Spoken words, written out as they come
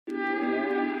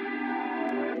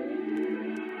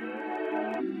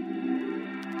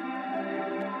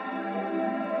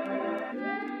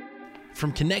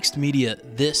From Connext Media,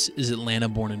 this is Atlanta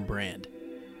Born and Brand.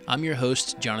 I'm your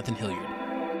host, Jonathan Hilliard.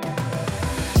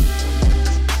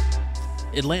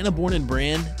 Atlanta Born and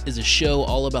Brand is a show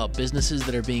all about businesses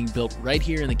that are being built right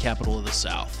here in the capital of the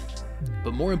South.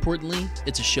 But more importantly,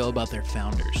 it's a show about their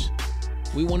founders.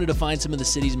 We wanted to find some of the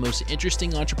city's most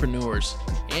interesting entrepreneurs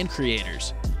and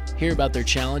creators, hear about their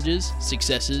challenges,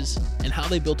 successes, and how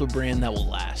they built a brand that will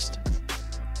last.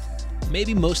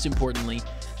 Maybe most importantly,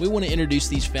 we want to introduce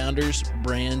these founders,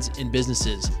 brands, and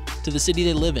businesses to the city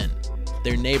they live in,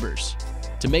 their neighbors,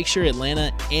 to make sure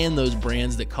Atlanta and those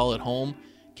brands that call it home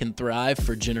can thrive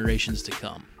for generations to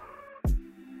come.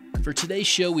 For today's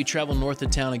show, we travel north of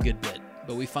town a good bit,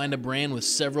 but we find a brand with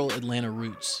several Atlanta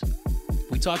roots.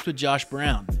 We talked with Josh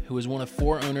Brown, who is one of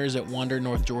 4 owners at Wander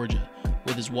North Georgia,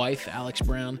 with his wife, Alex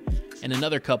Brown, and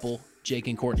another couple, Jake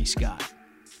and Courtney Scott.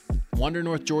 Wander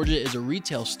North Georgia is a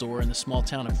retail store in the small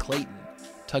town of Clayton,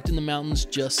 tucked in the mountains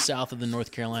just south of the North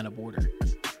Carolina border.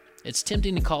 It's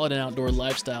tempting to call it an outdoor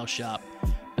lifestyle shop,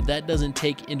 but that doesn't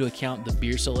take into account the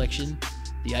beer selection,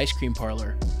 the ice cream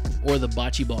parlor, or the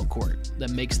bocce ball court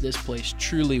that makes this place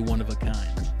truly one of a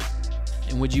kind.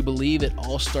 And would you believe it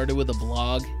all started with a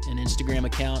blog, an Instagram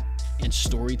account, and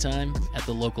story time at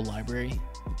the local library?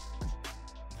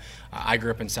 I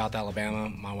grew up in South Alabama.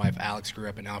 My wife Alex grew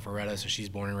up in Alpharetta, so she's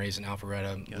born and raised in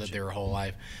Alpharetta, lived there her whole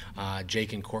life.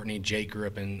 Jake and Courtney, Jake grew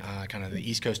up in kind of the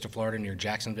east coast of Florida near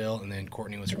Jacksonville, and then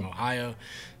Courtney was from Ohio.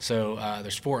 So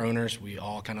there's 4 owners. We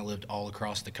all kind of lived all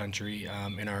across the country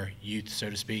in our youth, so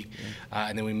to speak.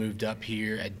 And then we moved up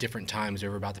here at different times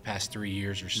over about the past 3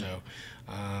 years or so.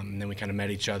 And then we kind of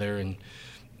met each other, and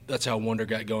that's how Wander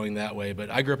got going that way. But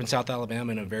I grew up in South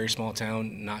Alabama in a very small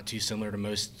town, not too similar to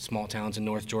most small towns in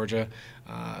North Georgia.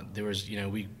 There was,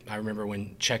 I remember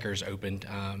when Checkers opened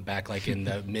back like in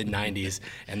the mid-'90s,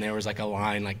 and there was like a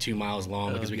line like 2 miles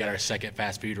long because we got our second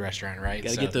fast food restaurant, right?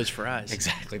 Gotta get those fries.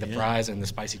 Exactly, the fries and the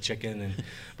spicy chicken.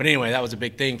 But anyway, that was a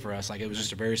big thing for us. Like, it was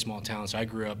just a very small town, so I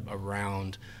grew up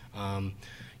around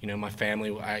my family,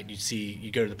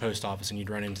 you go to the post office and you'd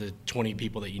run into 20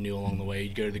 people that you knew along the way.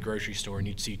 You'd go to the grocery store and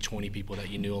you'd see 20 people that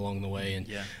you knew along the way. And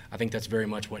I think that's very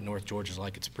much what North Georgia's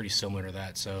like. It's pretty similar to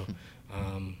that. So,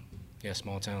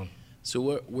 small town.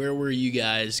 So where were you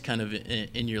guys kind of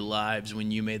in your lives when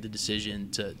you made the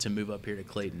decision to move up here to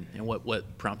Clayton, and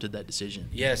what prompted that decision?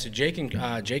 Yeah, so Jake and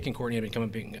Courtney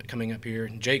have been coming up here.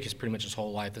 Jake is pretty much his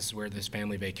whole life. This is where his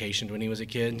family vacationed when he was a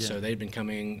kid. Yeah. So they've been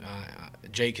coming,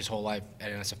 Jake his whole life,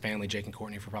 and as a family, Jake and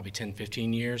Courtney, for probably 10,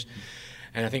 15 years.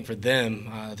 And I think for them,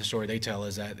 the story they tell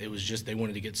is that it was just they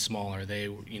wanted to get smaller. They,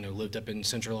 lived up in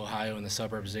central Ohio in the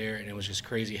suburbs there, and it was just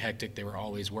crazy hectic. They were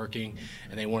always working,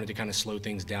 and they wanted to kind of slow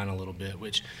things down a little bit,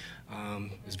 which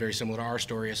is very similar to our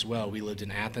story as well. We lived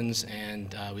in Athens,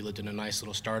 and we lived in a nice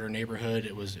little starter neighborhood.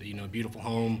 It was, a beautiful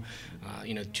home,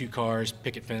 2 cars,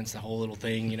 picket fence, the whole little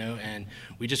thing, and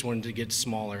we just wanted to get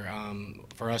smaller.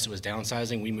 For us, it was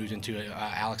downsizing. We moved into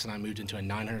Alex and I moved into a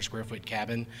 900 square foot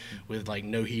cabin with like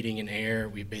no heating and air.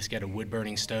 We basically had a wood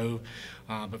burning stove.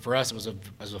 But for us, it was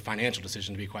a financial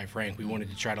decision, to be quite frank. We wanted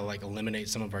to try to like eliminate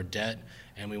some of our debt,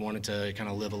 and we wanted to kind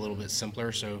of live a little bit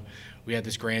simpler. So we had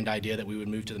this grand idea that we would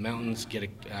move to the mountains, get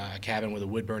a cabin with a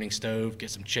wood burning stove,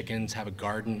 get some chickens, have a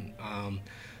garden.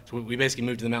 So we basically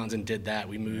moved to the mountains and did that.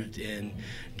 We moved in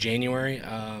January,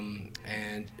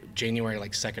 and January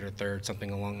like 2nd or 3rd,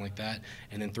 something along like that.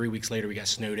 And then 3 weeks later, we got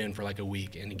snowed in for like a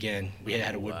week. And again, we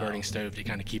had a wood burning stove to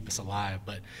kind of keep us alive.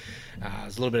 But it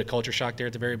was a little bit of culture shock there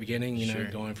at the very beginning,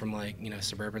 going from like,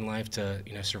 suburban life to,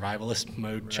 survivalist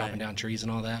mode, chopping down trees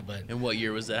and all that. But and what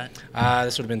year was that?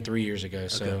 This would have been 3 years ago.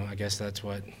 So I guess that's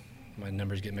what my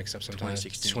numbers get mixed up sometimes.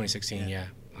 2016. Yeah.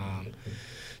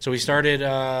 So we started,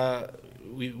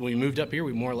 we moved up here,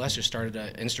 we more or less just started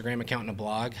an Instagram account and a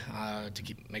blog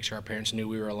to make sure our parents knew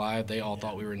we were alive. They all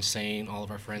thought we were insane. All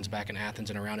of our friends back in Athens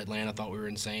and around Atlanta thought we were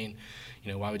insane.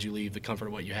 Why would you leave the comfort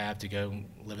of what you have to go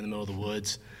live in the middle of the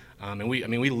woods? And we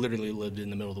literally lived in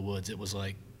the middle of the woods. It was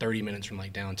like 30 minutes from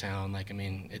like downtown.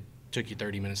 It took you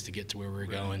 30 minutes to get to where we were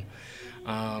going.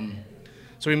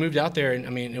 So we moved out there,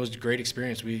 and it was a great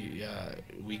experience. We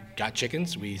got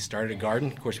chickens. We started a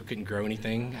garden. Of course, we couldn't grow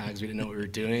anything because we didn't know what we were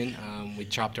doing. We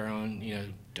chopped our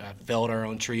own, felled our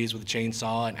own trees with a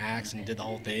chainsaw and axe, and did the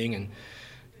whole thing, and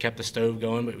kept the stove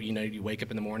going. But you wake up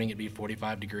in the morning, it'd be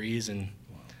 45 degrees, and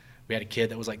we had a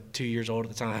kid that was like 2 years old at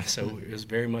the time, so it was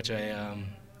very much a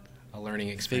learning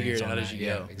experience. Figure it out as you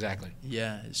go. Yeah, exactly.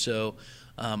 Yeah. So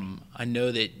I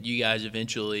know that you guys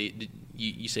eventually.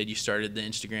 You said you started the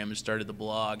Instagram and started the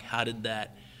blog. How did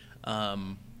that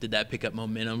pick up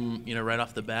momentum, right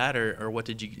off the bat, or what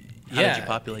did you? How did you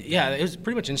populate that? Yeah, it was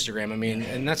pretty much Instagram.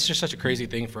 And that's just such a crazy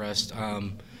thing for us.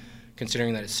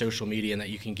 considering that it's social media and that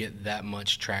you can get that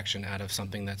much traction out of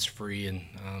something that's free. And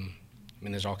I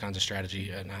mean, there's all kinds of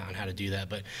strategy on how to do that,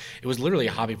 but it was literally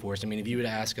a hobby for us. I mean, if you would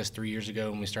ask us 3 years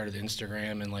ago when we started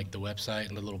Instagram and like the website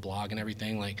and the little blog and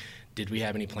everything, like, did we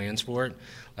have any plans for it?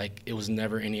 Like, it was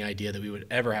never any idea that we would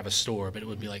ever have a store, but it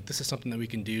would be like, this is something that we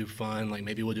can do fun. Like,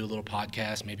 maybe we'll do a little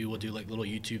podcast, maybe we'll do like little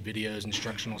YouTube videos,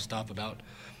 instructional stuff about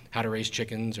how to raise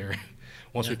chickens, or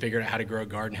once we figured out how to grow a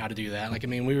garden, how to do that. Like, I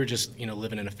mean, we were just,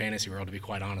 living in a fantasy world, to be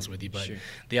quite honest with you. But Sure.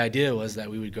 The idea was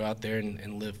that we would go out there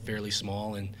and live fairly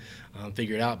small and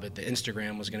figure it out. But the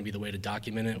Instagram was going to be the way to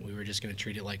document it. We were just going to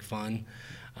treat it like fun.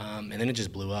 And then it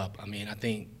just blew up. I mean, I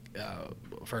think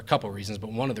for a couple of reasons,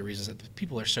 but one of the reasons that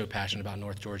people are so passionate about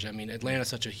North Georgia. I mean, Atlanta's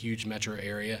such a huge metro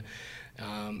area.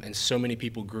 And so many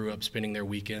people grew up spending their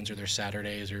weekends or their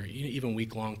Saturdays or even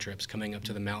week-long trips coming up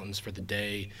to the mountains for the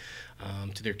day,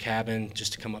 to their cabin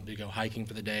just to come up to go hiking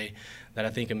for the day, that I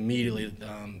think immediately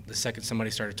the second somebody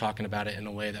started talking about it in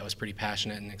a way that was pretty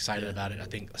passionate and excited about it, I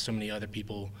think so many other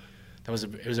people, it was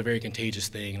a very contagious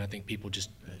thing, and I think people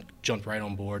just jumped right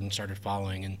on board and started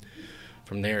following, and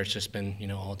from there it's just been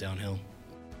all downhill.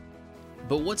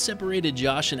 But what separated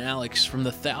Josh and Alex from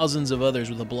the thousands of others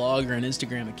with a blog or an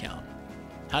Instagram account?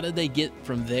 How did they get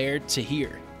from there to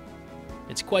here?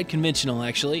 It's quite conventional,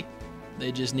 actually.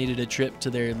 They just needed a trip to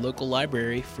their local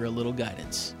library for a little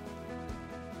guidance.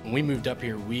 When we moved up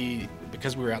here,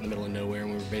 because we were out in the middle of nowhere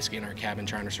and we were basically in our cabin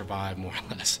trying to survive, more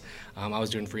or less. I was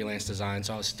doing freelance design,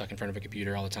 so I was stuck in front of a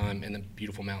computer all the time in the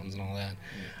beautiful mountains and all that.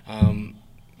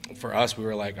 For us, we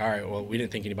were like, all right, well, we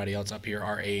didn't think anybody else up here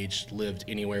our age lived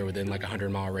anywhere within like a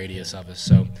 100-mile radius of us.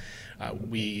 So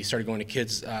we started going to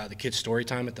the kids' story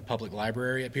time at the public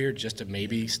library up here, just to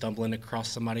maybe stumbling across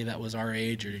somebody that was our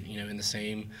age or in the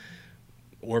same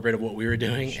orbit of what we were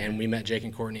doing. Sure. And we met Jake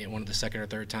and Courtney at one of the second or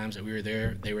third times that we were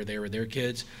there. They were there with their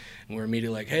kids, and we were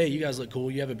immediately like, hey, you guys look cool,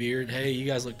 you have a beard. Hey, you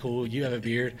guys look cool, you have a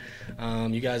beard.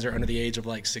 You guys are under the age of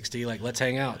like 60, like, let's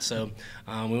hang out. So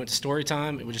we went to story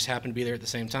time. It just happened to be there at the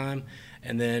same time.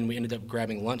 And then we ended up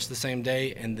grabbing lunch the same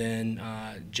day, and then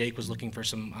Jake was looking for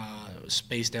some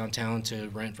space downtown to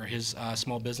rent for his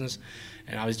small business,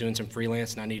 and I was doing some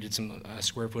freelance, and I needed some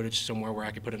square footage somewhere where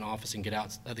I could put an office and get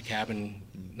out of the cabin,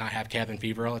 not have cabin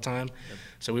fever all the time. Yep.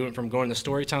 So we went from going to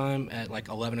story time at like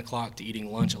 11 o'clock to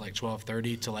eating lunch at like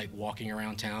 12:30 to like walking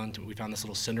around town. We found this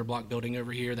little cinder block building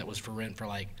over here that was for rent for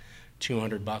like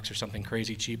 $200 or something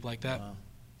crazy cheap like that. Wow.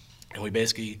 And we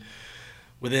basically,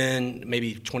 within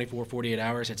maybe 24, 48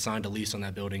 hours, had signed a lease on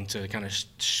that building to kind of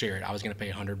share it. I was going to pay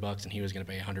 $100 and he was going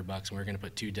to pay $100, and we were going to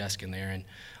put 2 desks in there. And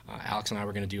Alex and I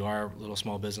were going to do our little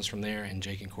small business from there, and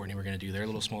Jake and Courtney were going to do their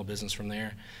little small business from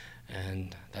there.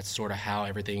 And that's sort of how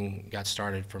everything got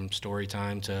started, from story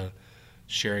time to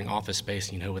sharing office space,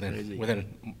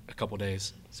 within a couple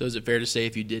days. So is it fair to say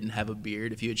if you didn't have a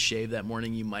beard, if you had shaved that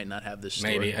morning, you might not have this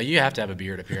story? Maybe. You have to have a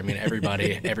beard up here. I mean,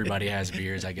 everybody has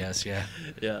beards, I guess, yeah.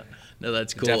 Yeah. No,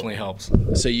 that's cool. It definitely helps.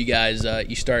 So you guys,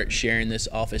 you start sharing this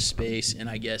office space, and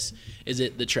I guess, is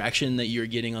it the traction that you're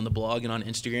getting on the blog and on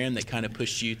Instagram that kind of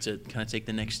pushed you to kind of take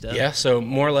the next step? Yeah, so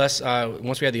more or less,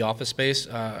 once we had the office space,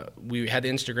 we had the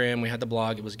Instagram, we had the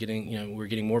blog. It was getting, we were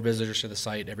getting more visitors to the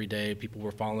site every day. People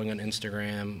were following on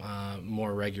Instagram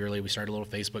more regularly. We started a little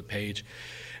Facebook page,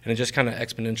 and it just kind of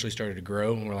exponentially started to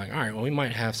grow. And we're like, all right, well, we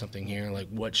might have something here. Like,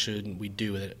 what should we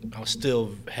do with it? I was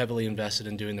still heavily invested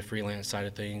in doing the freelance side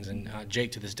of things, and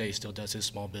Jake to this day still does his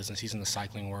small business. He's in the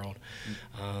cycling world,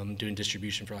 doing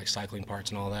distribution for like cycling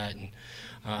parts and all that.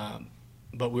 And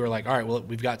but we were like, all right, well,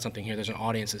 we've got something here. There's an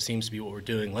audience that seems to be what we're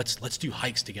doing. Let's do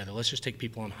hikes together. Let's just take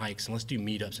people on hikes, and let's do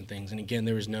meetups and things. And again,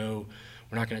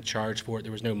 we're not going to charge for it.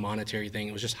 There was no monetary thing.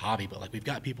 It was just hobby. But like, we've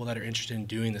got people that are interested in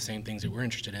doing the same things that we're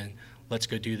interested in. Let's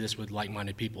go do this with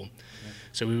like-minded people. Yeah.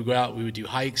 So we would go out, we would do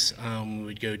hikes, we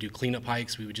would go do cleanup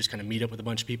hikes, we would just kind of meet up with a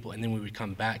bunch of people, and then we would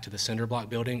come back to the cinder block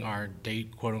building, our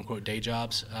quote-unquote day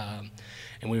jobs,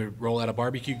 and we would roll out a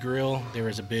barbecue grill. There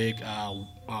was a big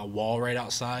wall right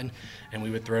outside, and we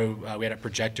would we had a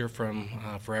projector from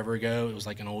forever ago. It was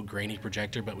like an old grainy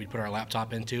projector, but we'd put our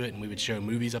laptop into it, and we would show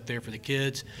movies up there for the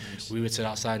kids. Nice. We would sit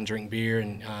outside and drink beer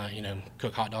and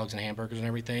cook hot dogs and hamburgers and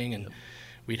everything, and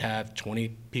we'd have 20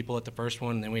 people at the first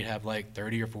one, and then we'd have like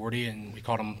 30 or 40, and we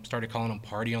started calling them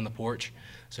party on the porch.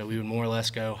 So we would more or less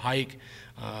go hike,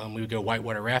 we would go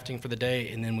whitewater rafting for the day,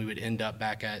 and then we would end up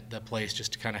back at the place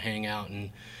just to kind of hang out.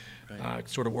 And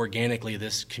sort of organically,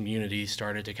 this community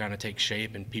started to kind of take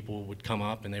shape, and people would come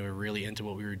up, and they were really into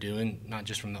what we were doing, not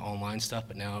just from the online stuff,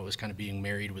 but now it was kind of being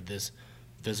married with this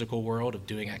physical world of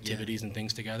doing activities and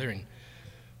things together. And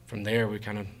from there, we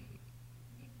kind of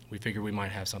we figured we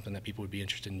might have something that people would be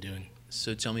interested in doing.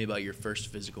 So tell me about your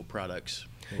first physical products.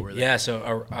 What were they? Yeah,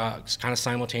 so it's kind of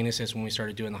simultaneous as when we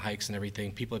started doing the hikes and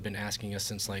everything. People have been asking us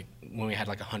since like when we had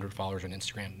like 100 followers on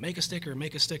Instagram, make a sticker,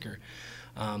 make a sticker.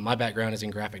 My background is in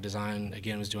graphic design.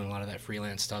 Again, was doing a lot of that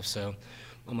freelance stuff. So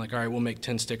I'm like, all right, we'll make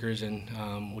 10 stickers, and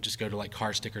we'll just go to like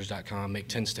carstickers.com, make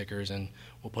 10 stickers, and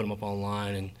we'll put them up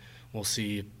online, and we'll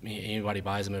see if anybody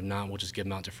buys them. If not, we'll just give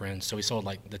them out to friends. So we sold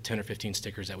like the 10 or 15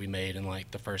 stickers that we made in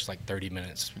like the first like 30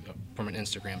 minutes from an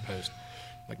Instagram post.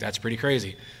 Like, that's pretty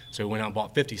crazy. So we went out and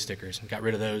bought 50 stickers and got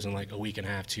rid of those in like a week and a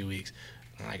half, 2 weeks.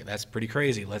 Like, that's pretty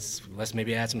crazy. Let's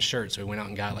maybe add some shirts. So we went out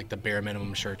and got like the bare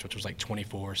minimum shirts, which was like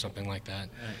 24 or something like that.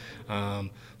 Right.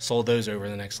 Sold those over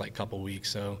the next like couple weeks.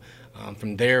 So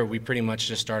from there, we pretty much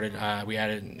just started. We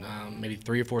added maybe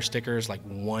 3 or 4 stickers, like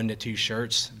 1 to 2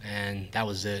 shirts, and that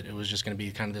was it. It was just going to be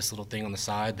kind of this little thing on the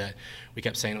side that we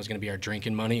kept saying it was going to be our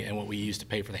drinking money and what we used to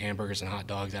pay for the hamburgers and hot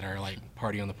dogs at our like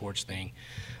party on the porch thing.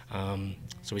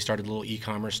 So we started a little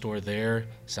e-commerce store there,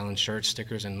 selling shirts,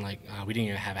 stickers, and like we didn't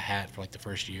even have a hat for like the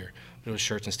first year. But it was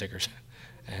shirts and stickers,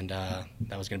 and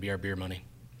that was going to be our beer money.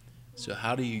 So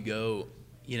how do you go?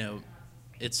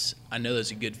 I know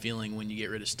that's a good feeling when you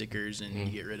get rid of stickers and you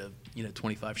get rid of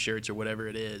 25 shirts or whatever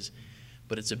it is,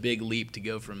 but it's a big leap to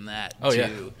go from that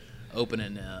to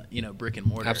opening brick and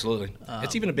mortar. Absolutely.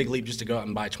 It's even a big leap just to go out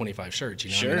and buy 25 shirts.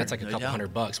 Sure, I mean, that's like a couple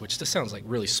 $100, which just sounds like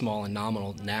really small and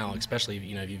nominal now, especially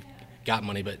if you've got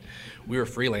money. But we were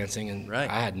freelancing, and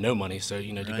I had no money, so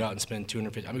to go out and spend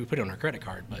 $250. I mean, we put it on our credit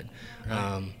card, but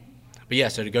yeah.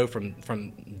 So to go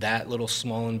from that little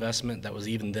small investment that was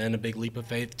even then a big leap of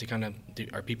faith to kind of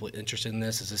are people interested in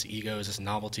this? Is this ego? Is this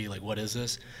novelty? Like, what is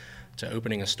this? To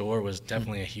opening a store was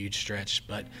definitely a huge stretch.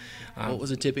 But what was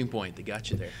the tipping point that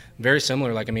got you there? Very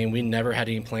similar. Like, I mean, we never had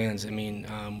any plans. I mean,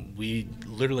 we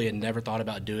literally had never thought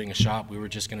about doing a shop. We were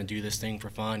just going to do this thing for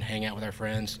fun, hang out with our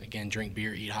friends, again, drink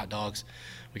beer, eat hot dogs.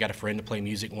 We got a friend to play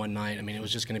music one night. I mean, it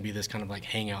was just going to be this kind of like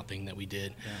hangout thing that we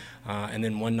did. Yeah. And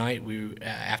then one night,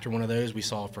 after one of those, we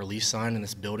saw a for lease sign in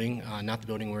this building, not the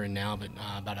building we're in now, but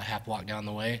about a half block down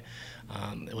the way.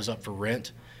 It was up for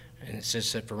rent. And it just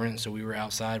said for rent, so we were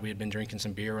outside. We had been drinking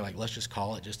some beer. We're like, let's just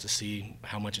call it just to see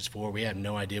how much it's for. We have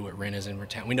no idea what rent is in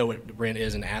town. We know what rent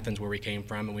is in Athens, where we came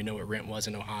from, and we know what rent was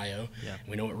in Ohio. Yeah.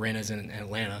 We know what rent is in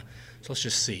Atlanta. So let's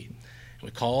just see. And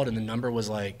we called, and the number was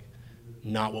like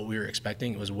not what we were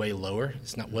expecting. It was way lower.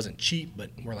 Wasn't cheap, but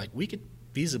we're like, we could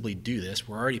feasibly do this.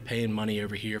 We're already paying money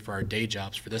over here for our day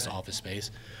jobs for this office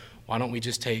space. Why don't we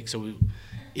just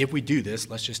if we do this,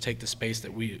 let's just take the space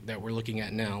that we're looking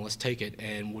at now. Let's take it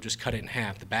and we'll just cut it in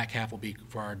half. The back half will be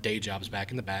for our day jobs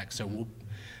back in the back. So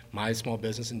my small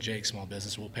business and Jake's small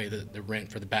business will pay the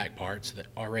rent for the back part, so that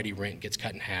already rent gets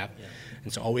cut in half. Yeah.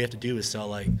 And so all we have to do is sell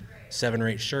like 7 or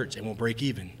 8 shirts and we'll break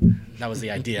even. That was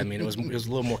the idea. I mean, it was a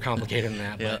little more complicated than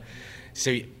that. Yeah. But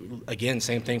so again,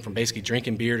 same thing, from basically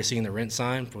drinking beer to seeing the rent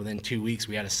sign. For within 2 weeks,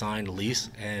 we had a signed lease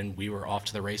and we were off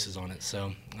to the races on it.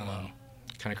 So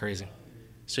kind of crazy.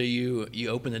 So you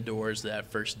open the doors that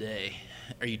first day.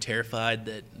 Are you terrified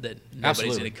that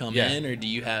nobody's going to come in, or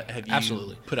have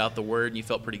you put out the word and you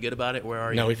felt pretty good about it? Where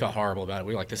are you? No, we felt horrible about it.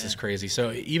 We were like, this is crazy.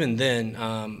 So even then,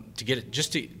 to get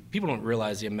it, people don't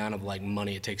realize the amount of like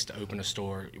money it takes to open a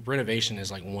store. Renovation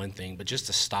is like one thing, but just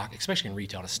to stock, especially in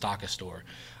retail, to stock a store,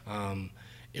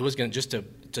 it was going to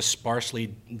to sparsely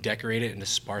decorate it and to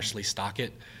sparsely stock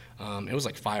it. It was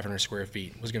like 500 square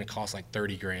feet. It was going to cost like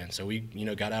 $30,000. So we,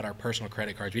 got out our personal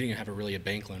credit cards. We didn't have a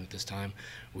bank loan at this time.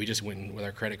 We just went with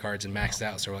our credit cards and maxed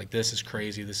out. So we're like, this is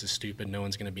crazy. This is stupid. No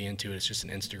one's going to be into it. It's just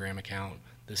an Instagram account.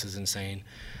 This is insane.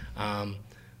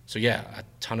 So yeah, a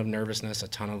ton of nervousness, a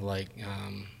ton of like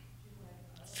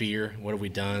fear. What have we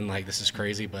done? Like, this is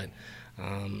crazy. But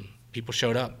people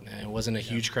showed up. It wasn't a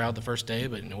huge crowd the first day,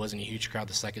 but it wasn't a huge crowd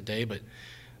the second day. But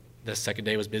the second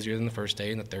day was busier than the first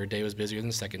day, and the third day was busier than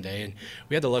the second day. And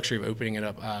we had the luxury of opening it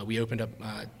up. We opened up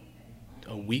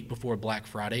a week before Black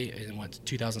Friday in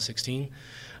 2016.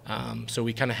 So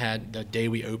we kind of had, the day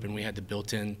we opened, we had the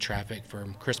built-in traffic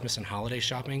from Christmas and holiday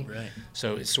shopping. Right.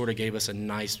 So it sort of gave us a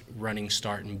nice running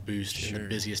start and boost in the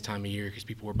busiest time of year because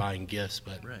people were buying gifts.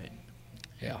 But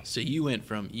yeah. So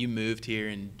you moved here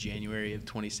in January of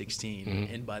 2016,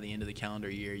 and by the end of the calendar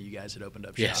year, you guys had opened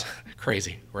up shop. Yes,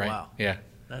 crazy, right? Wow. Yeah.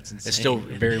 That's insane. It's still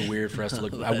very weird for us to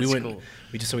look. Cool.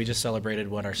 We just celebrated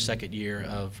our second year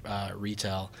of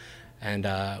retail,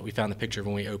 And we found the picture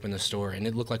when we opened the store, and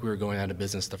it looked like we were going out of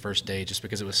business the first day just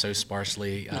because it was so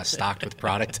sparsely stocked with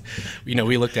product.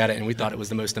 We looked at it and we thought it was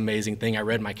the most amazing thing. I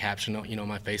read my caption, on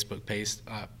my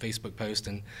Facebook post,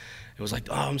 and it was like,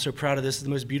 oh, I'm so proud of this. It's the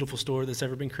most beautiful store that's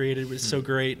ever been created. It's so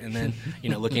great. And then,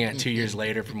 looking at 2 years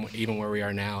later from even where we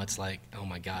are now, it's like, oh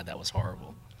my God, that was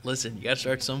horrible. Listen, you got to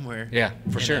start somewhere. Yeah,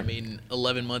 for sure. I mean,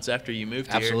 11 months after you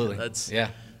moved here. Absolutely.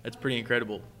 That's pretty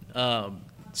incredible.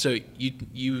 So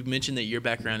you mentioned that your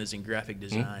background is in graphic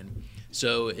design. Mm-hmm.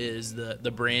 So is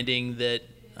the branding that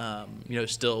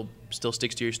still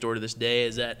sticks to your store to this day?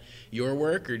 Is that your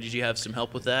work, or did you have some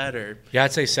help with that? Or yeah,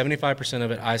 I'd say 75%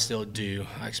 of it I still do,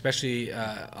 especially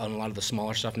on a lot of the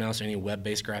smaller stuff now. So any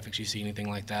web-based graphics you see, anything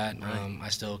like that, right. I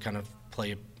still kind of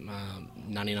play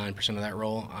 99% of that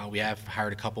role. We have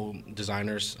hired a couple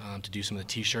designers to do some of the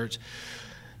T-shirts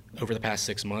over the past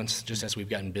 6 months, just as we've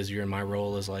gotten busier and my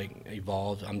role is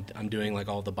evolved. I'm doing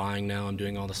all the buying now. I'm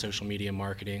doing all the social media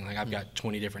marketing. I've got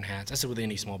 20 different hats. That's with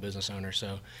any small business owner.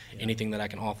 So anything that I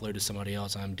can offload to somebody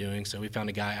else, I'm doing. So we found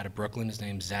a guy out of Brooklyn. His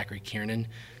name's Zachary Kiernan.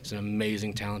 He's an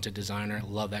amazing, talented designer.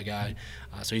 Love that guy.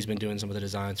 So he's been doing some of the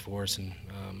designs for us and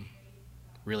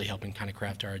really helping kind of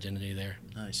craft our identity there.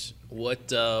 Nice.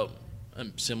 What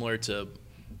similar to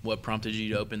what prompted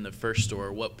you to open the first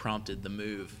store? What prompted the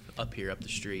move up here, up the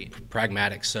street?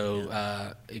 Pragmatic.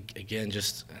 So again,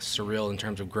 just surreal in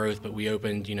terms of growth. But we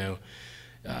opened,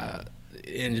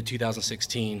 into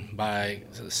 2016. By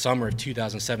the summer of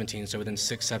 2017, so within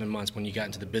 6-7 months, when you got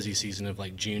into the busy season of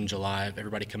June, July,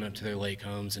 everybody coming up to their lake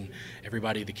homes, and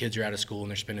the kids are out of school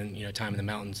and they're spending time in the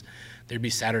mountains. There'd be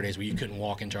Saturdays where you couldn't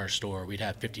walk into our store. We'd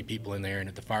have 50 people in there, and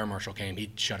if the fire marshal came,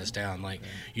 he'd shut us down.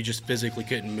 You just physically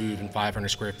couldn't move in 500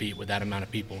 square feet with that amount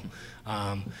of people.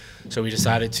 So we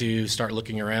decided to start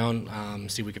looking around,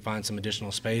 see if we could find some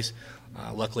additional space.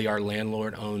 Luckily, our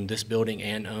landlord owned this building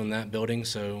and owned that building,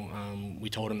 so we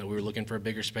told him that we were looking for a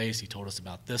bigger space. He told us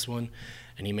about this one,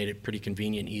 and he made it pretty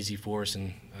convenient and easy for us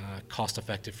and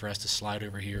cost-effective for us to slide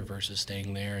over here versus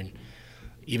staying there. And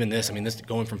even this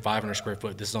going from 500 square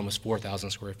foot, this is almost 4,000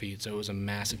 square feet, so it was a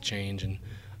massive change and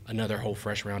another whole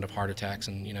fresh round of heart attacks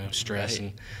and stress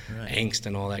and angst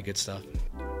and all that good stuff.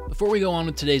 Before we go on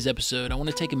with today's episode, I want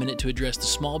to take a minute to address the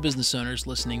small business owners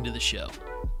listening to the show.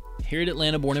 Here at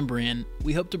Atlanta Born and Brand,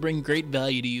 we hope to bring great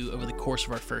value to you over the course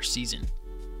of our first season.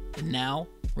 And now,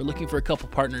 we're looking for a couple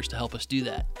partners to help us do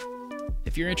that.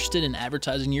 If you're interested in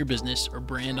advertising your business or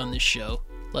brand on this show,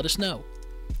 let us know.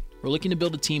 We're looking to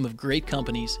build a team of great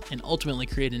companies and ultimately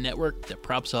create a network that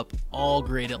props up all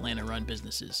great Atlanta-run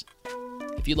businesses.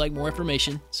 If you'd like more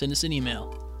information, send us an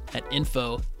email at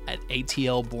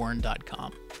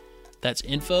info@atlborn.com. That's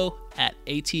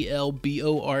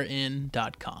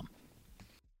info@atlborn.com.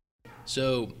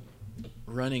 So,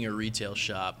 running a retail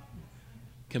shop,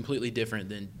 completely different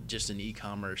than just an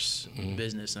e-commerce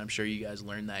business, and I'm sure you guys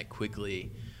learned that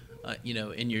quickly.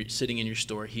 Sitting in your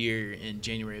store here in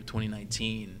January of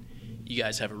 2019, you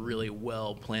guys have a really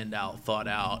well planned out, thought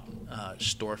out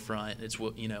storefront. It's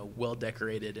well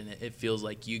decorated, and it feels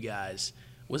like you guys,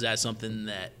 was that something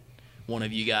that one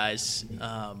of you guys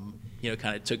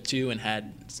kind of took to and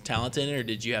had talent in it, or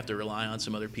did you have to rely on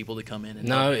some other people to come in and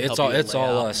No, help it's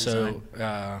all us. So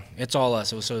it's all us.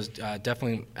 So it's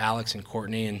definitely Alex and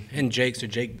Courtney and Jake. So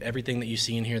Jake, everything that you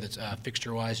see in here that's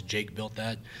fixture wise, Jake built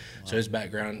that. Wow. So his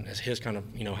background, his kind of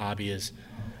hobby is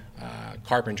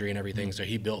carpentry and everything. So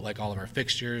he built all of our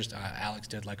fixtures. Alex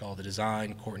did all the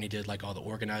design. Courtney did all the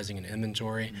organizing and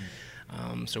inventory.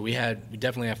 So we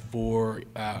definitely have 4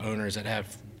 owners that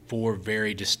have 4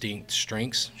 very distinct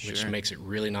strengths, which makes it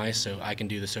really nice. So I can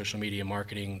do the social media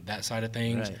marketing, that side of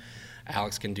things. Right.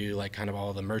 Alex can do kind of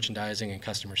all the merchandising and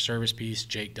customer service piece.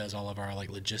 Jake does all of our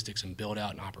logistics and build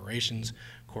out and operations.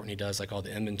 Courtney does all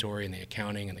the inventory and the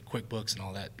accounting and the QuickBooks and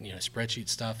all that spreadsheet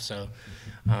stuff. So,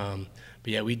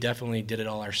 but yeah, we definitely did it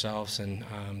all ourselves and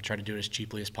try to do it as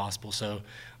cheaply as possible. So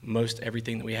most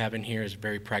everything that we have in here is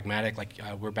very pragmatic.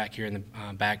 We're back here in the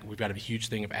back. We've got a huge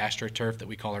thing of AstroTurf that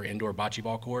we call our indoor bocce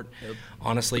ball court. Yep.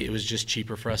 Honestly, it was just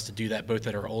cheaper for us to do that both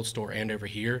at our old store and over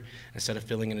here instead of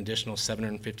filling an additional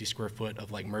 750 square foot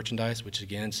of merchandise, which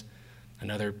again is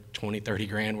another 20-30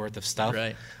 grand worth of stuff.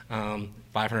 Right.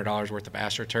 $500 worth of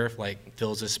AstroTurf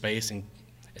fills this space, and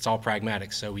it's all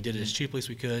pragmatic. So we did it as cheaply as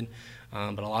we could,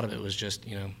 but a lot of it was just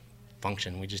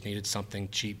function. We just needed something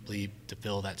cheaply to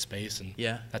fill that space, and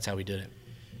that's how we did it.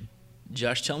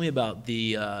 Josh, tell me about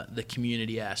the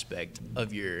community aspect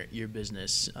of your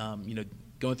business.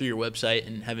 Going through your website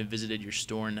and having visited your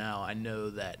store now, I know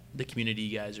that the community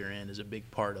you guys are in is a big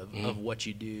part of what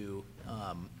you do.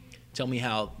 Tell me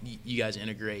how you guys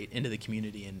integrate into the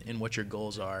community and what your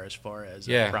goals are as far as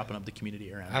propping up the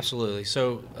community around Absolutely.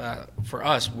 So for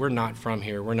us, we're not from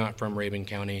here. We're not from Rabun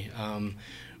County.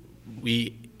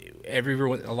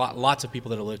 Lots of people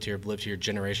that have lived here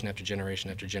generation after generation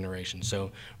after generation.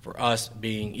 So for us,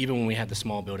 even when we had the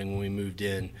small building, when we moved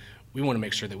in, we want to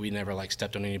make sure that we never like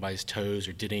stepped on anybody's toes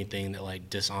or did anything that like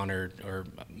dishonored or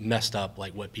messed up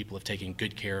like what people have taken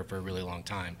good care of for a really long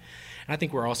time. And I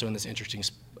think we're also in this interesting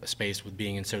space with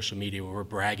being in social media where we're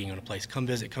bragging on a place. Come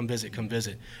visit, come visit, come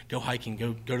visit. Go hiking,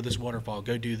 go to this waterfall,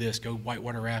 go do this, go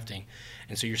whitewater rafting.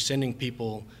 And so you're sending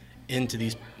people into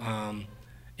these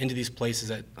places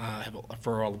that have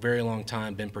for a very long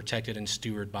time been protected and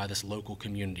stewarded by this local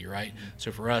community, right? Mm-hmm.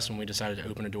 So for us, when we decided to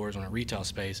open the doors on a retail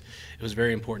space, it was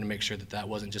very important to make sure that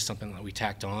wasn't just something that we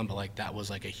tacked on, but like that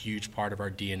was like a huge part of our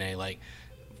DNA, like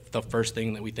the first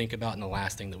thing that we think about and the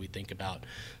last thing that we think about.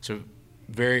 So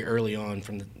very early on,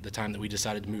 from the time that we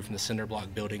decided to move from the cinder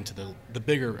block building to the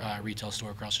bigger retail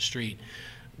store across the street,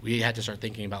 we had to start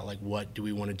thinking about like what do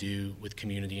we want to do with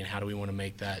community and how do we want to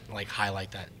make that, like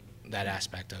highlight that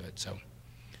aspect of it. So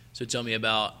tell me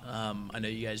about, I know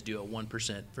you guys do a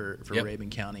 1% for Yep. Rabun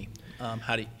County.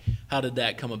 How did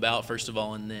that come about, first of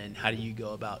all, and then how do you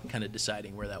go about kind of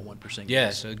deciding where that 1% goes?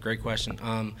 Yeah, so great question.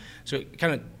 So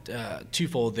kind of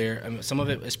twofold there. Some of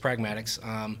it is pragmatics.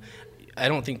 I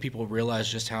don't think people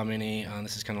realize just how many,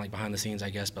 this is kind of like behind the scenes, I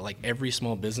guess, but like every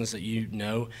small business that you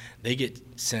know, they get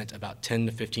sent about 10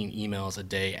 to 15 emails a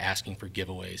day asking for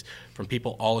giveaways from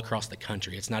people all across the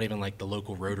country. It's not even like the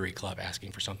local Rotary Club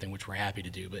asking for something, which we're happy to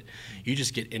do, but you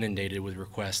just get inundated with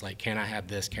requests like, can I have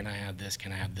this, can I have this,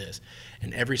 can I have this?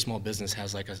 And every small business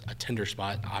has like a tender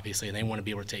spot, obviously, and they want to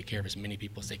be able to take care of as many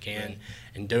people as they can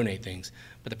and donate things.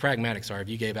 But the pragmatics are, if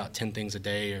you gave out 10 things a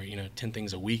day or 10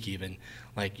 things a week even,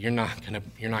 like you're not gonna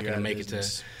make it to.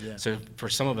 Yeah. So for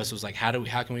some of us, it was like, how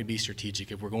can we be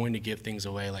strategic? If we're going to give things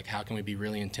away, like how can we be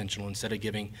really intentional? Instead of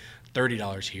giving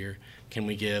 $30 here, can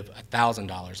we give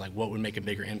 $1,000? Like what would make a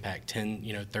bigger impact? 10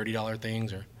 $30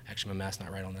 things, or actually my math's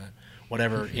not right on that.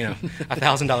 Whatever,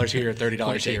 $1,000 here or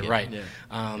 $30 here, right?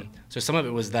 Yeah. So some of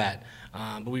it was that.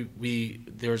 But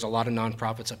there's a lot of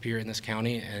nonprofits up here in this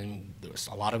county, and there was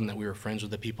a lot of them that we were friends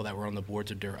with the people that were on the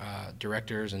boards of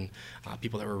directors and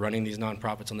people that were running these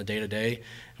nonprofits on the day-to-day,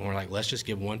 and we're like, let's just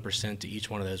give 1% to each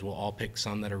one of those. We'll all pick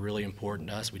some that are really important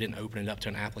to us. We didn't open it up to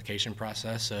an application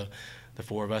process, so the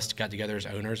four of us got together as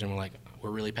owners and we're like,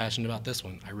 we're really passionate about this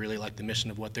one. I really like the mission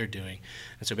of what they're doing.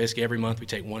 And so basically every month we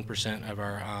take 1% of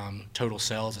our total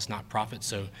sales. It's not profit.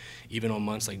 So even on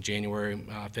months like January,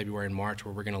 February, and March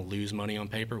where we're going to lose money on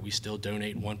paper, we still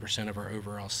donate 1% of our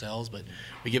overall sales. But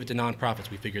we give it to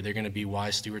nonprofits. We figure they're going to be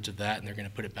wise stewards of that and they're going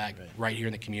to put it back right here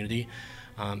in the community.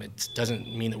 It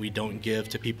doesn't mean that we don't give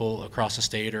to people across the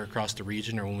state or across the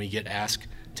region or when we get asked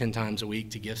 10 times a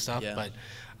week to give stuff. Yeah. But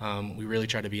we really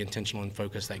try to be intentional and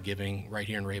focus that giving right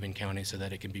here in Rabun County so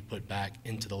that it can be put back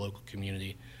into the local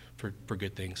community for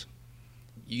good things.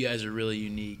 You guys are really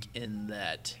unique in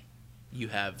that you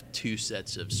have two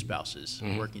sets of spouses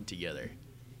working together.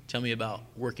 Tell me about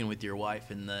working with your wife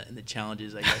and the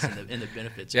challenges, I guess, and the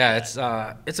benefits. Yeah,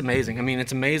 it's amazing. I mean,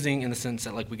 it's amazing in the sense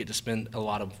that like we get to spend a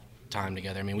lot of time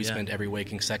together. I mean, we spend every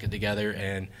waking second together,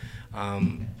 and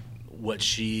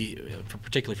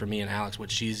particularly for me and Alex,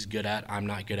 what she's good at, I'm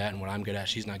not good at, and what I'm good at,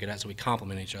 she's not good at, so we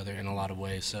complement each other in a lot of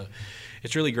ways. So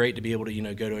it's really great to be able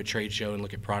to, go to a trade show and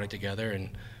look at product together and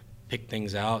pick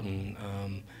things out and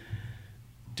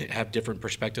to have different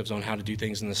perspectives on how to do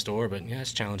things in the store. But yeah,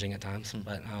 it's challenging at times,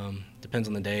 but depends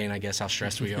on the day and I guess how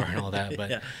stressed we are and all that.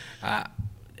 But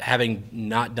having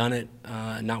not done it,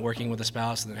 not working with a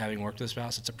spouse, and then having worked with a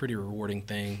spouse, it's a pretty rewarding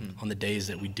thing on the days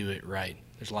that we do it right.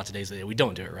 There's lots of days that we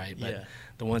don't do it right, but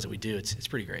the ones that we do, it's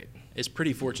pretty great. It's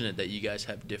pretty fortunate that you guys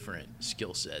have different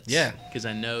skill sets. Yeah. Because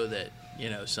I know that,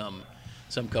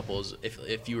 some couples,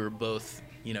 if you were both,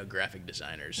 graphic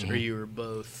designers or you were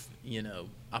both,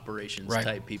 operations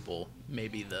type people,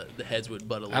 maybe the heads would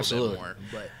butt a little bit more.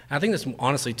 But I think that's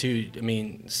honestly too,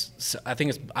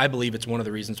 I believe it's one of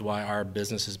the reasons why our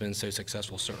business has been so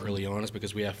successful so early on is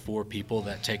because we have four people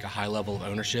that take a high level of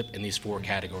ownership in these four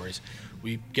categories.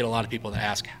 We get a lot of people that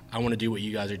ask, I want to do what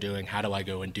you guys are doing. How do I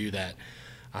go and do that?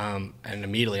 And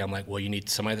immediately I'm like, well, you need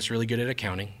somebody that's really good at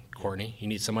accounting, Courtney. You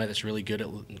need somebody that's really good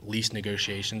at lease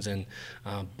negotiations and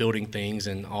building things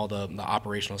and all the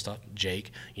operational stuff, Jake.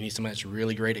 You need somebody that's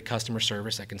really great at customer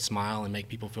service that can smile and make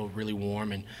people feel really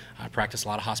warm and practice a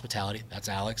lot of hospitality. That's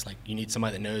Alex. Like, you need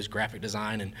somebody that knows graphic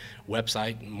design and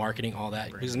website and marketing, all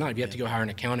that. Because if you have to go hire an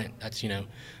accountant, that's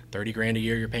 $30 grand a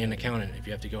year you're paying an accountant. If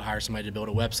you have to go hire somebody to build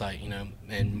a website,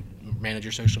 and manage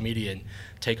your social media and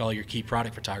take all your key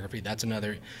product photography, that's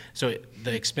another. So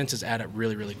the expenses add up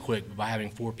really, really quick. But by having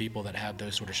 4 people that have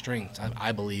those sort of strengths,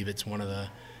 I believe it's one of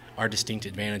our distinct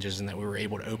advantages in that we were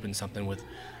able to open something with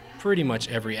pretty much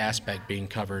every aspect being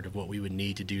covered of what we would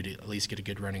need to do to at least get a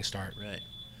good running start. Right.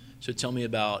 So tell me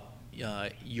about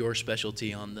your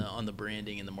specialty on the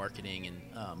branding and the marketing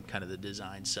and kind of the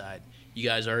design side. You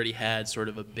guys already had sort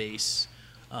of a base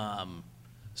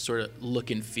sort of look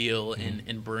and feel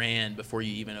and brand before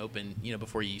you even opened,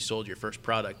 before you sold your first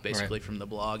product, basically from the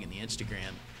blog and the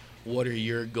Instagram. What are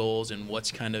your goals and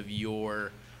what's kind of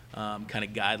your kind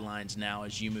of guidelines now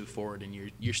as you move forward and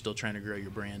you're still trying to grow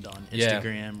your brand on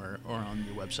Instagram or on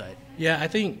your website? Yeah, I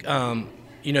think,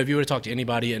 if you were to talk to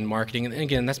anybody in marketing, and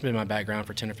again, that's been my background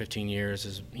for 10 or 15 years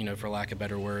is, for lack of a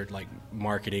better word, like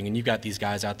marketing. And you've got these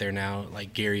guys out there now,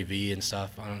 like Gary Vee and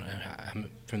stuff. I don't know how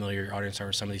familiar your audience are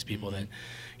with some of these people that,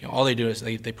 all they do is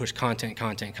they push content,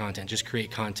 just create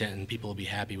content and people will be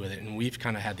happy with it. And we've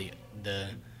kind of had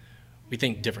we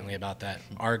think differently about that.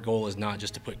 Our goal is not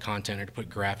just to put content or to put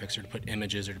graphics or to put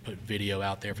images or to put video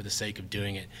out there for the sake of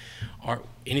doing it.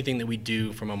 Anything that we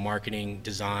do from a marketing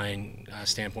design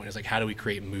standpoint is like, how do we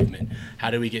create movement? How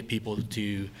do we get people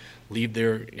to leave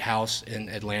their house in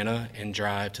Atlanta and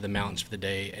drive to the mountains for the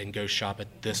day and go shop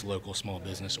at this local small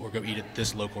business or go eat at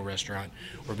this local restaurant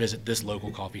or visit this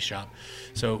local coffee shop?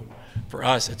 So for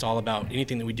us, it's all about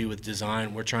anything that we do with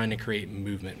design. We're trying to create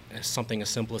movement. Something as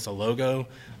simple as a logo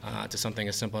to something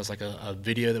as simple as like a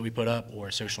video that we put up or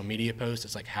a social media post.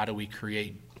 It's like, how do we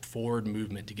create forward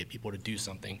movement to get people to do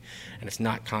something? And it's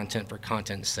not content for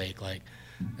content's sake. Like,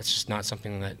 it's just not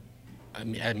something that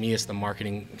me as the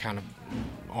marketing kind of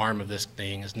arm of this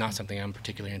thing is not something I'm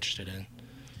particularly interested in.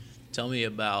 Tell me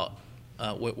about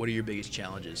what are your biggest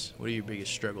challenges? What are your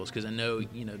biggest struggles? Because I know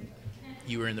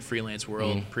you were in the freelance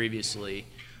world previously,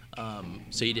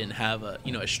 so you didn't have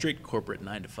a strict corporate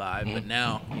 9-to-5. But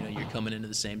now you're coming into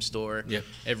the same store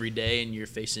every day, and you're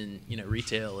facing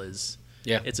retail is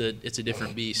it's a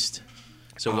different beast.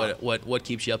 So what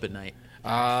keeps you up at night?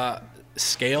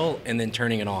 Scale and then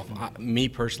turning it off. Me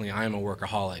personally, I am a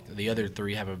workaholic. The other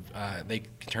 3 they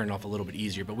can turn it off a little bit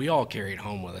easier, but we all carry it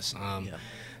home with us.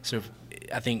 So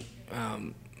I think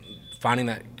finding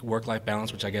that work-life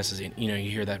balance, which I guess is, you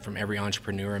hear that from every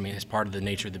entrepreneur. I mean, it's part of the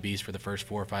nature of the beast. For the first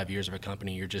 4 or 5 years of a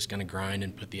company, you're just going to grind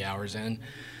and put the hours in.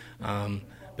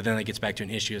 But then it gets back to an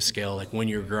issue of scale. Like when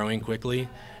you're growing quickly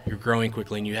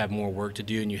and you have more work to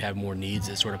do and you have more needs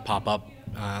that sort of pop up.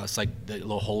 It's like the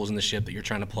little holes in the ship that you're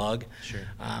trying to plug. Sure.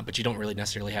 But you don't really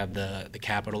necessarily have the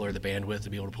capital or the bandwidth to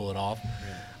be able to pull it off.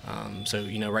 Yeah. So,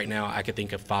 right now I could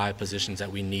think of 5 positions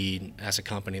that we need as a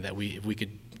company that if we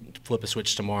could flip a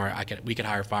switch tomorrow, we could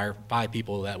hire 5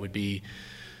 people that would be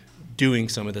doing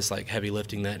some of this like heavy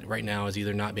lifting that right now is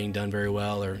either not being done very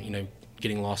well or,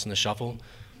 getting lost in the shuffle.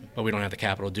 But we don't have the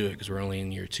capital to do it because we're only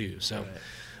in year 2. So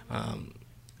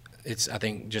it's, I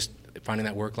think, just finding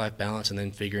that work-life balance and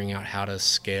then figuring out how to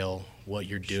scale what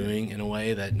you're doing in a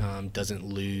way that doesn't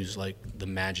lose like the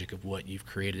magic of what you've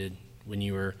created when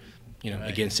you were,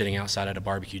 again, sitting outside at a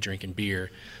barbecue drinking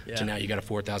beer. So now you got a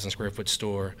 4,000 square foot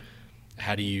store.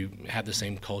 How do you have the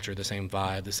same culture, the same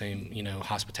vibe, the same,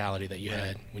 hospitality that you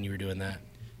had when you were doing that?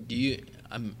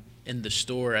 In the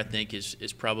store, I think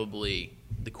is probably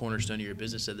the cornerstone of your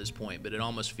business at this point, but it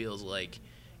almost feels like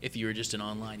if you were just an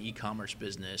online e-commerce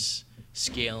business,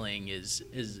 scaling is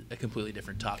a completely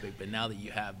different topic. But now that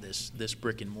you have this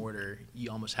brick and mortar, you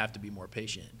almost have to be more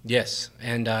patient. Yes,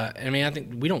 and I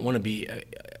think we don't want to be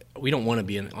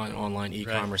an online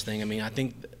e-commerce thing. I mean, I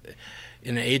think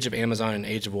in the age of Amazon and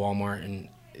age of Walmart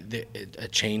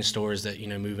and chain stores that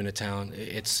move into town,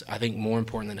 it's I think more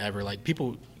important than ever. Like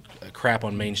people crap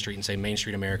on Main Street and say Main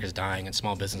Street America is dying and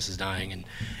small business is dying and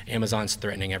Amazon's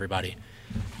threatening everybody.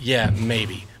 Yeah,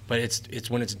 maybe, but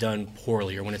it's when it's done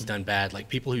poorly or when it's done bad. Like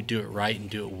people who do it right and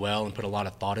do it well and put a lot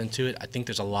of thought into it, I think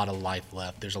there's a lot of life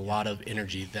left. There's a lot of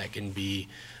energy that can be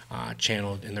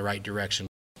channeled in the right direction.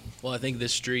 Well, I think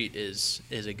this street is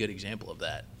a good example of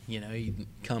that.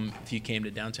 If you came to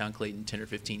downtown Clayton 10 or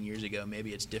 15 years ago,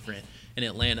 maybe it's different. And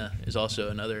Atlanta is also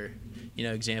another,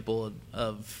 example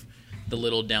of the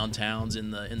little downtowns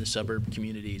in the suburb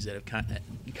communities that have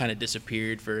kind of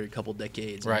disappeared for a couple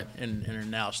decades, right? And are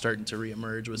now starting to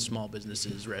reemerge with small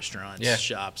businesses, restaurants,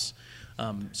 shops.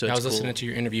 So I was listening to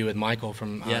your interview with Michael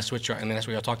from Switch, and that's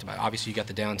what y'all talked about. Obviously, you got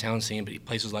the downtown scene, but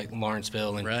places like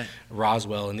Lawrenceville and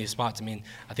Roswell and these spots. I mean,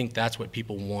 I think that's what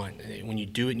people want. When you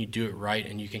do it and you do it right,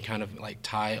 and you can kind of like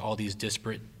tie all these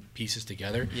disparate pieces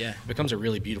together, it becomes a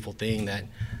really beautiful thing that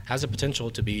has the potential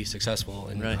to be successful.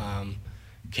 And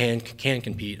can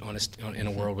compete in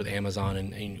a world with Amazon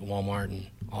and Walmart and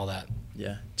all that.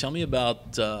 Yeah. Tell me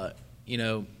about,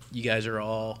 you guys are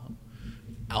all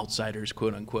outsiders,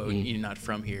 quote unquote. You're not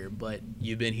from here, but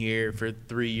you've been here for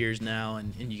 3 years now,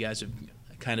 and you guys have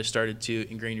kind of started to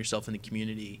ingrain yourself in the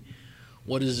community.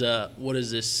 What does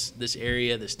this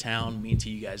area, this town mean to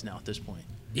you guys now at this point?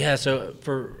 Yeah, so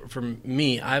for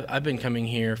me, I've been coming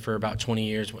here for about 20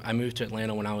 years. I moved to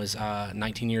Atlanta when I was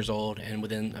 19 years old, and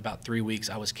within about 3 weeks,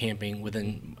 I was camping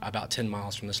within about 10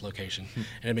 miles from this location.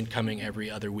 And I've been coming every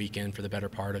other weekend for the better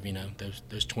part of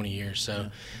those 20 years.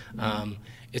 So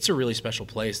it's a really special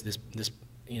place. This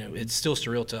it's still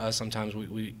surreal to us. Sometimes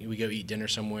we go eat dinner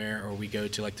somewhere, or we go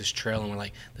to like this trail, and we're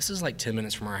like, this is like 10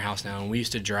 minutes from our house now, and we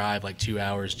used to drive like 2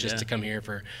 hours just to come here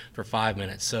for 5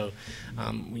 minutes. So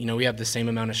we have the same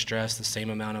amount of stress, the same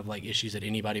amount of like issues that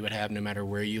anybody would have no matter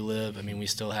where you live. I mean, we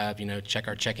still have check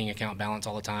our checking account balance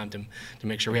all the time to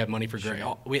make sure we have money for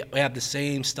we have the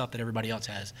same stuff that everybody else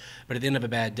has. But at the end of a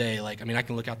bad day, I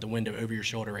can look out the window over your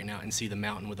shoulder right now and see the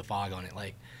mountain with the fog on it.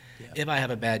 If I have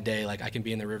a bad day, I can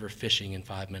be in the river fishing in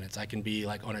 5 minutes. I can be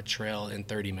on a trail in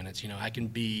 30 minutes. I can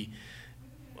be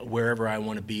wherever I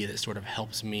want to be. That sort of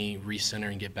helps me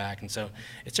recenter and get back. And so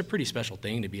it's a pretty special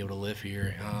thing to be able to live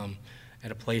here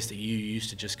at a place that you used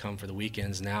to just come for the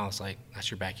weekends. Now it's like that's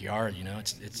your backyard.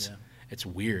 It's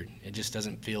weird. It just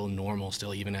doesn't feel normal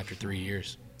still, even after 3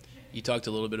 years. You talked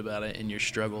a little bit about it in your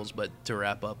struggles, but to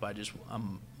wrap up,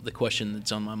 the question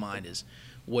that's on my mind is,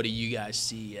 what do you guys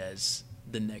see as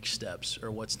the next steps, or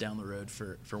what's down the road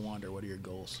for Wander? What are your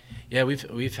goals? Yeah,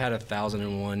 we've had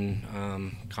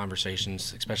 1,001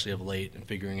 conversations, especially of late, and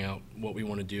figuring out what we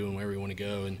want to do and where we want to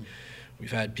go. And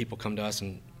we've had people come to us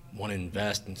and want to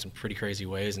invest in some pretty crazy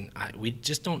ways, and we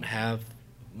just don't have.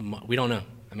 We don't know.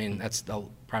 I mean, that's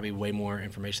probably way more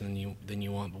information than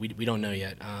you want, but we don't know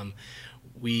yet.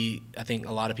 I think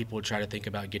a lot of people would try to think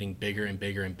about getting bigger and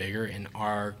bigger and bigger, and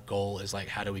our goal is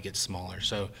how do we get smaller?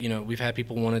 So, we've had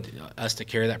people wanted us to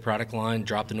carry that product line,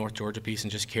 drop the North Georgia piece,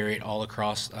 and just carry it all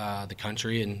across the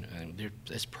country. And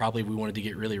it's probably we wanted to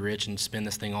get really rich and spin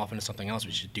this thing off into something else.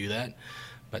 We should do that,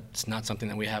 but it's not something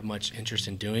that we have much interest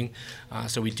in doing.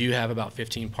 So we do have about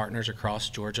 15 partners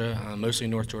across Georgia, mostly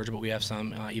North Georgia, but we have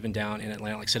some even down in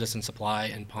Atlanta, like Citizen Supply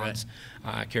and Ponce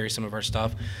carry some of our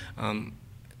stuff.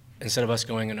 Instead of us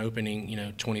going and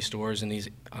opening, 20 stores in these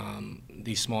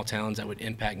small towns that would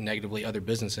impact negatively other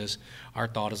businesses, our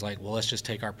thought is let's just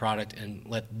take our product and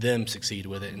let them succeed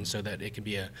with it, and so that it can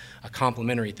be a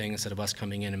complementary thing instead of us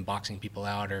coming in and boxing people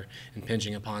out or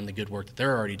impinging upon the good work that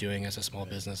they're already doing as a small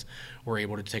business. We're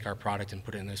able to take our product and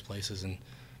put it in those places and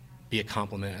be a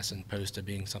complement as opposed to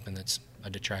being something that's a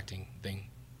detracting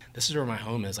thing. This is where my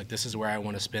home is. This is where I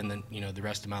want to spend the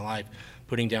rest of my life,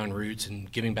 putting down roots and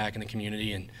giving back in the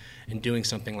community and doing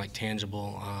something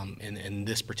tangible in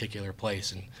this particular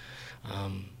place. And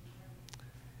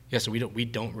so we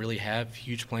don't really have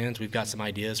huge plans. We've got some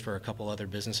ideas for a couple other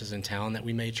businesses in town that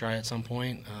we may try at some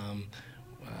point.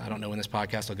 I don't know when this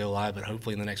podcast will go live, but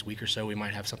hopefully in the next week or so we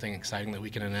might have something exciting that we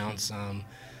can announce.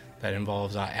 That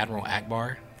involves Admiral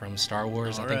Akbar from Star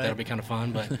Wars. I think that'll be kind of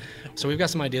fun. But so we've got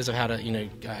some ideas of how to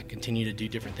continue to do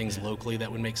different things locally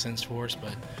that would make sense for us.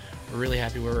 But we're really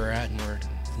happy where we're at, and we're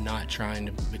not trying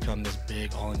to become this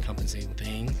big, all-encompassing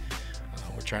thing.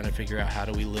 We're trying to figure out how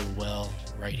do we live well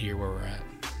right here where we're at.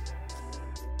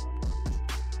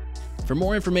 For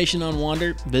more information on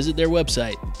Wander, visit their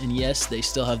website. And yes, they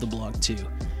still have the blog too.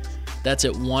 That's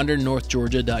at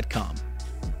wandernorthgeorgia.com.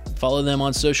 Follow them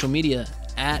on social media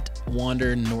at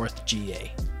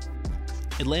WanderNorthGA.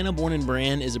 Atlanta Born and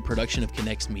Brand is a production of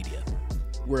Connects Media.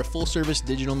 We're a full-service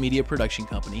digital media production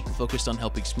company focused on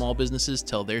helping small businesses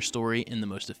tell their story in the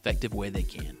most effective way they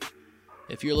can.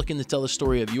 If you're looking to tell the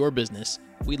story of your business,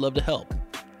 we'd love to help.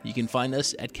 You can find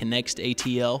us at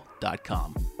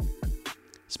connextatl.com.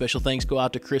 Special thanks go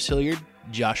out to Chris Hilliard,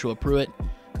 Joshua Pruitt,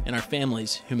 and our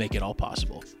families who make it all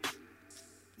possible.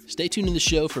 Stay tuned to the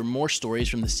show for more stories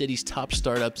from the city's top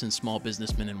startups and small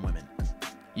businessmen and women.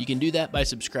 You can do that by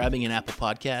subscribing in Apple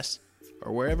Podcasts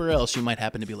or wherever else you might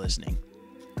happen to be listening.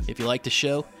 If you like the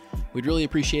show, we'd really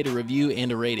appreciate a review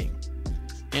and a rating.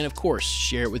 And of course,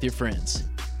 share it with your friends.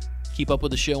 Keep up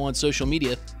with the show on social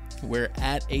media. We're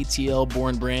at ATL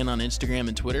Born Brand on Instagram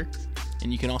and Twitter,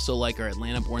 and you can also like our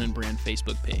Atlanta Born and Brand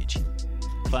Facebook page.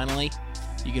 Finally,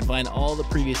 you can find all the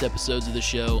previous episodes of the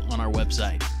show on our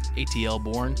website,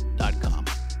 atlborn.com.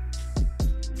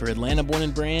 For Atlanta Born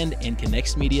and Brand and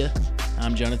Connects Media,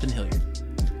 I'm Jonathan Hilliard.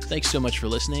 Thanks so much for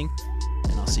listening,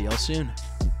 and I'll see y'all soon.